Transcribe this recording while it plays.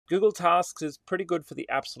Google Tasks is pretty good for the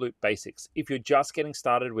absolute basics. If you're just getting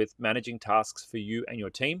started with managing tasks for you and your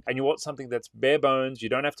team, and you want something that's bare bones, you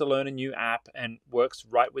don't have to learn a new app and works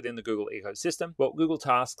right within the Google ecosystem, well, Google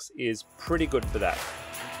Tasks is pretty good for that.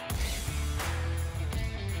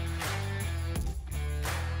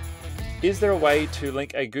 Is there a way to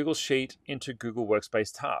link a Google Sheet into Google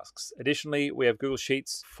Workspace tasks? Additionally, we have Google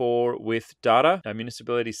Sheets with data,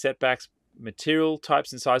 municipality setbacks, material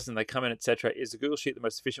types and sizes, and they come in, etc. Is the Google Sheet the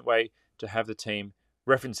most efficient way to have the team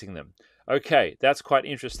referencing them? Okay, that's quite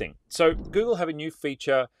interesting. So Google have a new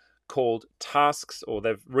feature called Tasks, or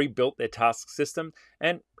they've rebuilt their task system,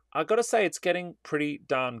 and I've got to say it's getting pretty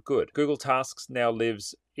darn good. Google Tasks now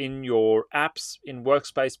lives in your apps, in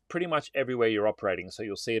Workspace, pretty much everywhere you're operating. So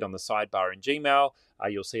you'll see it on the sidebar in Gmail,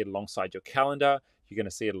 you'll see it alongside your calendar, you're going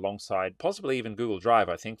to see it alongside possibly even Google Drive.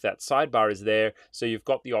 I think that sidebar is there, so you've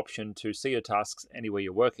got the option to see your tasks anywhere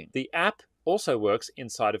you're working. The app also works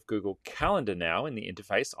inside of Google Calendar now in the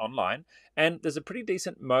interface online, and there's a pretty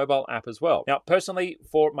decent mobile app as well. Now, personally,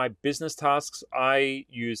 for my business tasks, I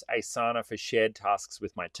use Asana for shared tasks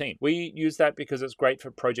with my team. We use that because it's great for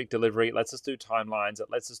project delivery. It lets us do timelines. It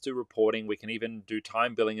lets us do reporting. We can even do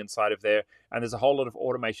time billing inside of there. And there's a whole lot of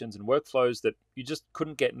automations and workflows that you just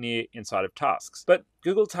couldn't get near inside of Tasks. But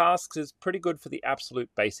Google Tasks is pretty good for the absolute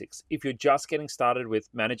basics. If you're just getting started with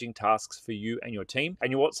managing tasks for you and your team, and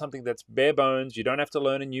you want something that's bare bones, you don't have to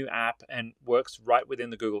learn a new app and works right within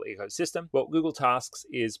the Google ecosystem, well, Google Tasks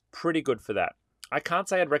is pretty good for that. I can't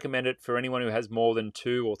say I'd recommend it for anyone who has more than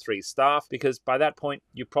 2 or 3 staff, because by that point,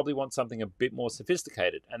 you probably want something a bit more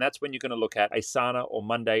sophisticated. And that's when you're going to look at Asana or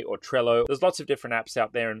Monday or Trello. There's lots of different apps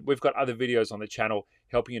out there, and we've got other videos on the channel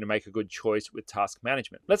helping you to make a good choice with task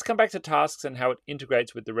management. Let's come back to Tasks and how it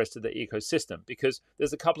integrates with the rest of the ecosystem, because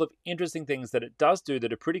there's a couple of interesting things that it does do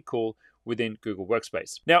that are pretty cool within Google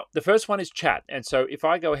Workspace. Now, the first one is chat. And so if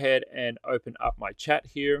I go ahead and open up my chat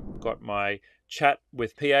here, I've got my chat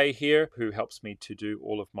with PA here, who helps me to do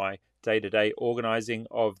all of my day-to-day organizing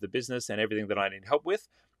of the business and everything that I need help with.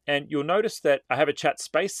 And you'll notice that I have a chat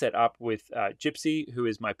space set up with Gypsy, who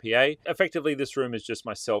is my PA. Effectively, this room is just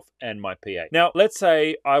myself and my PA. Now, let's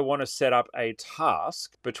say I want to set up a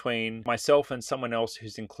task between myself and someone else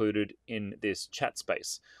who's included in this chat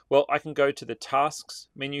space. Well, I can go to the Tasks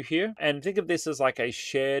menu here and think of this as like a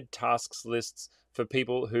shared tasks list for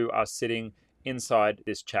people who are sitting inside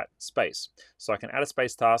this chat space. So I can add a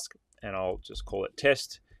space task, and I'll just call it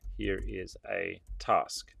test. Here is a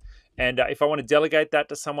task. And if I want to delegate that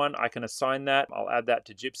to someone, I can assign that. I'll add that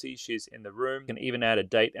to Gypsy. She's in the room. I can even add a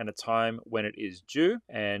date and a time when it is due.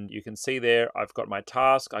 And you can see there, I've got my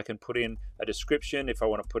task. I can put in a description if I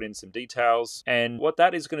want to put in some details. And what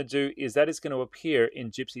that is going to do is that is going to appear in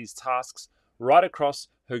Gypsy's tasks right across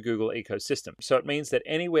her Google ecosystem. So it means that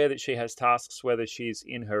anywhere that she has tasks, whether she's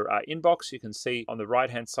in her inbox, you can see on the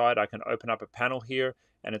right-hand side, I can open up a panel here,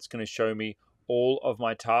 and it's going to show me all of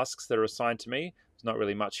my tasks that are assigned to me. There's not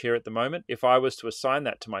really much here at the moment. If I was to assign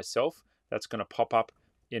that to myself, that's going to pop up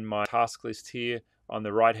in my task list here on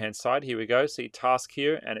the right-hand side. Here we go. See task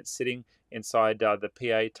here, and it's sitting inside the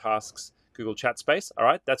PA tasks Google chat space. All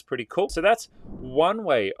right, that's pretty cool. So that's one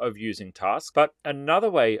way of using tasks. But another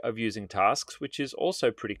way of using tasks, which is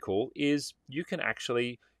also pretty cool, is you can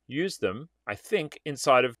actually use them, I think,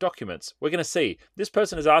 inside of documents. We're going to see. This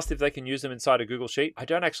person has asked if they can use them inside a Google Sheet. I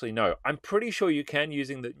don't actually know. I'm pretty sure you can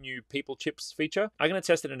using the new People Chips feature. I'm going to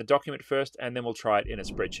test it in a document first, and then we'll try it in a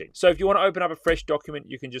spreadsheet. So if you want to open up a fresh document,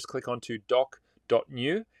 you can just click onto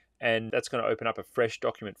doc.new. And that's going to open up a fresh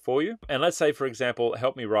document for you. And let's say, for example,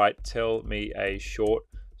 help me write, tell me a short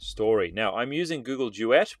story. Now, I'm using Google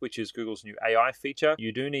Duet, which is Google's new AI feature.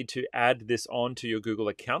 You do need to add this on to your Google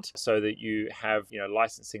account so that you have,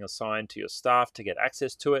 licensing assigned to your staff to get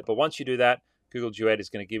access to it. But once you do that, Google Duet is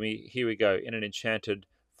going to give me, here we go, in an enchanted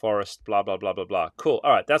forest, blah, blah, blah, blah, blah. Cool.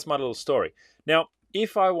 All right, that's my little story. Now,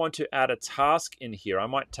 if I want to add a task in here, I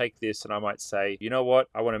might take this and I might say, you know what?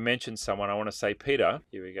 I want to mention someone. I want to say, Peter,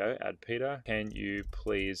 here we go, add Peter. Can you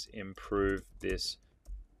please improve this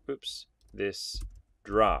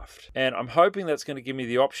draft? And I'm hoping that's going to give me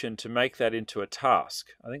the option to make that into a task.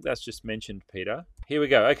 I think that's just mentioned Peter. Here we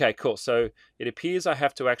go. Okay, cool. So it appears I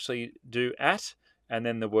have to actually do at and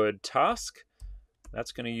then the word task.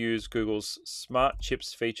 That's going to use Google's Smart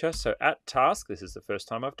Chips feature. So at task, this is the first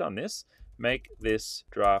time I've done this. Make this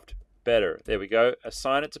draft better. There we go.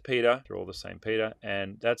 Assign it to Peter. They're all the same Peter.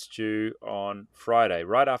 And that's due on Friday,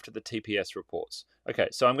 right after the TPS reports. Okay,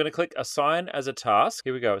 so I'm going to click Assign as a task.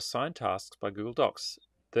 Here we go. Assign tasks by Google Docs.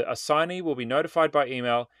 The assignee will be notified by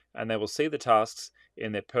email, and they will see the tasks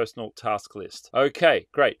in their personal task list. Okay,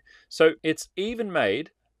 great. So it's even made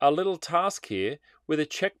a little task here with a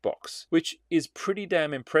checkbox, which is pretty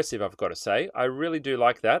damn impressive, I've got to say. I really do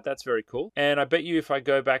like that. That's very cool. And I bet you if I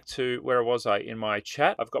go back to where was I in my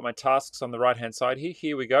chat, I've got my tasks on the right-hand side here.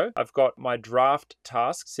 Here we go. I've got my draft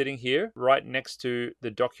task sitting here right next to the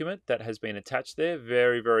document that has been attached there.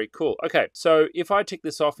 Very, very cool. Okay, so if I tick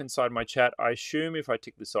this off inside my chat, I assume if I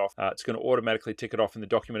tick this off, it's going to automatically tick it off in the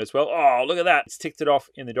document as well. Oh, look at that. It's ticked it off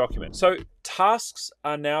in the document. So tasks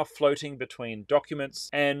are now floating between documents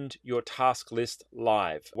and your task list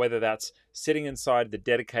live, whether that's sitting inside the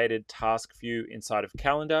dedicated task view inside of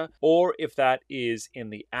Calendar, or if that is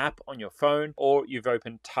in the app on your phone, or you've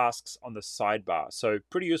opened tasks on the sidebar. So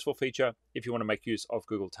pretty useful feature if you want to make use of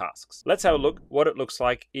Google Tasks. Let's have a look what it looks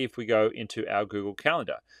like if we go into our Google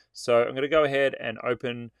Calendar. So I'm going to go ahead and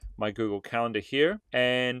open my Google Calendar here,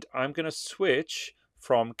 and I'm going to switch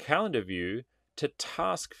from Calendar View to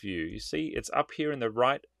Task View. You see, it's up here in the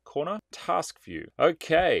right corner, Task View.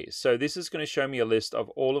 Okay, so this is going to show me a list of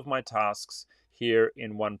all of my tasks here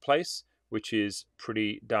in one place, which is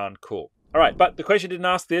pretty darn cool. All right, but the question didn't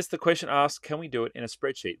ask this. The question asked, can we do it in a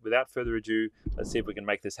spreadsheet? Without further ado, let's see if we can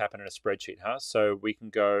make this happen in a spreadsheet, huh? So we can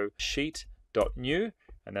go sheet.new,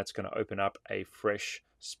 and that's going to open up a fresh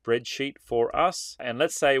spreadsheet for us. And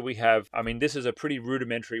let's say we have, I mean, this is a pretty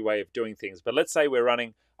rudimentary way of doing things, but let's say we're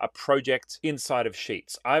running a project inside of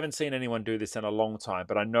Sheets. I haven't seen anyone do this in a long time,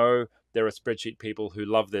 but I know there are spreadsheet people who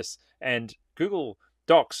love this. And Google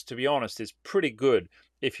Docs, to be honest, is pretty good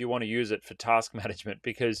if you want to use it for task management,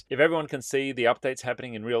 because if everyone can see the updates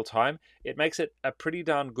happening in real time, it makes it a pretty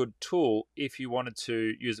darn good tool if you wanted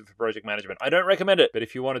to use it for project management. I don't recommend it, but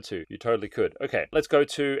if you wanted to, you totally could. Okay, let's go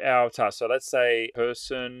to our task. So let's say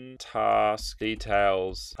person, task,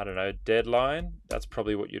 details, I don't know, deadline. That's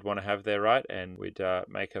probably what you'd want to have there, right? And we'd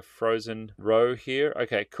make a frozen row here.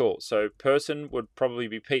 Okay, cool. So person would probably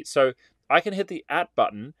be Pete. So I can hit the @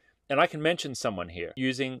 button, and I can mention someone here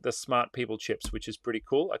using the Smart People chips, which is pretty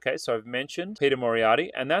cool. Okay, so I've mentioned Peter Moriarty,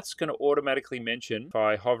 and that's going to automatically mention, if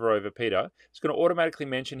I hover over Peter, it's going to automatically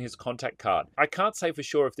mention his contact card. I can't say for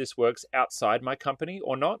sure if this works outside my company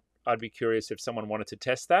or not. I'd be curious if someone wanted to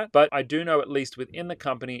test that, but I do know at least within the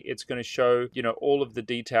company, it's going to show, you know, all of the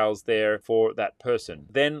details there for that person.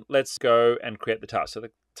 Then let's go and create the task. So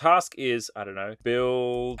the task is, I don't know,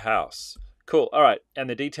 build house. Cool. All right. And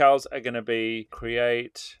the details are going to be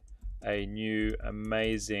create a new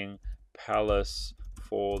amazing palace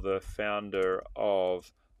for the founder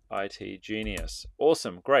of itGenius.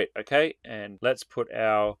 Awesome, great, okay, and let's put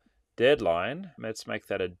our deadline. Let's make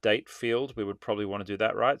that a date field. We would probably want to do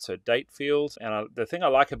that, right? So date field, and the thing I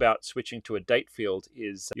like about switching to a date field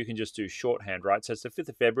is you can just do shorthand, right? So it's the 5th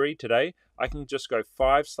of February today. I can just go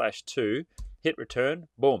 5/2, hit return,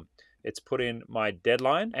 boom. It's put in my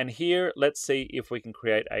deadline, and here, let's see if we can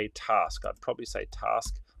create a task. I'd probably say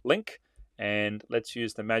task link, and let's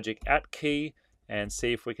use the magic @ key and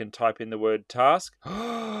see if we can type in the word task.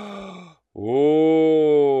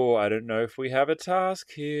 Oh, I don't know if we have a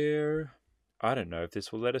task here. I don't know if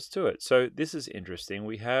this will let us do it. So this is interesting.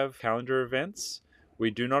 We have calendar events. We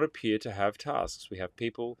do not appear to have tasks. We have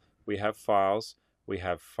people, we have files, we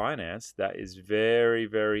have finance. That is very,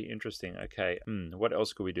 very interesting. Okay, what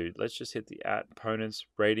else could we do? Let's just hit the components,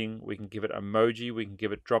 rating. We can give it emoji. We can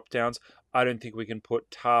give it drop downs. I don't think we can put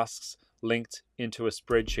tasks linked into a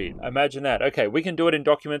spreadsheet. Imagine that. Okay, we can do it in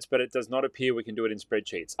documents, but it does not appear we can do it in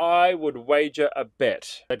spreadsheets. I would wager a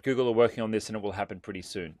bet that Google are working on this and it will happen pretty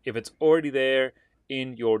soon. If it's already there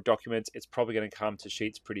in your documents, it's probably going to come to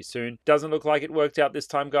Sheets pretty soon. Doesn't look like it worked out this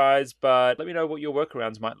time, guys, but let me know what your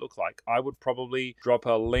workarounds might look like. I would probably drop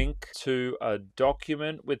a link to a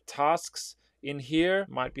document with tasks in here.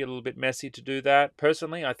 Might be a little bit messy to do that.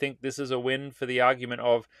 Personally, I think this is a win for the argument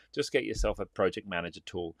of just get yourself a project manager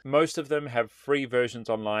tool. Most of them have free versions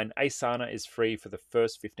online. Asana is free for the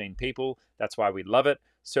first 15 people. That's why we love it.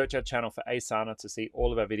 Search our channel for Asana to see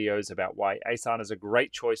all of our videos about why Asana is a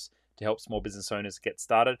great choice to help small business owners get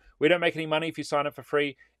started. We don't make any money if you sign up for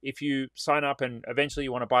free. If you sign up and eventually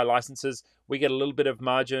you want to buy licenses, we get a little bit of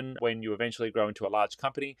margin when you eventually grow into a large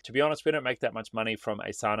company. To be honest, we don't make that much money from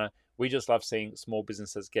Asana. We just love seeing small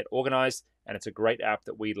businesses get organized, and it's a great app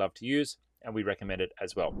that we love to use, and we recommend it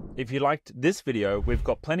as well. If you liked this video, we've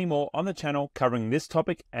got plenty more on the channel covering this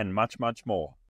topic and much, much more.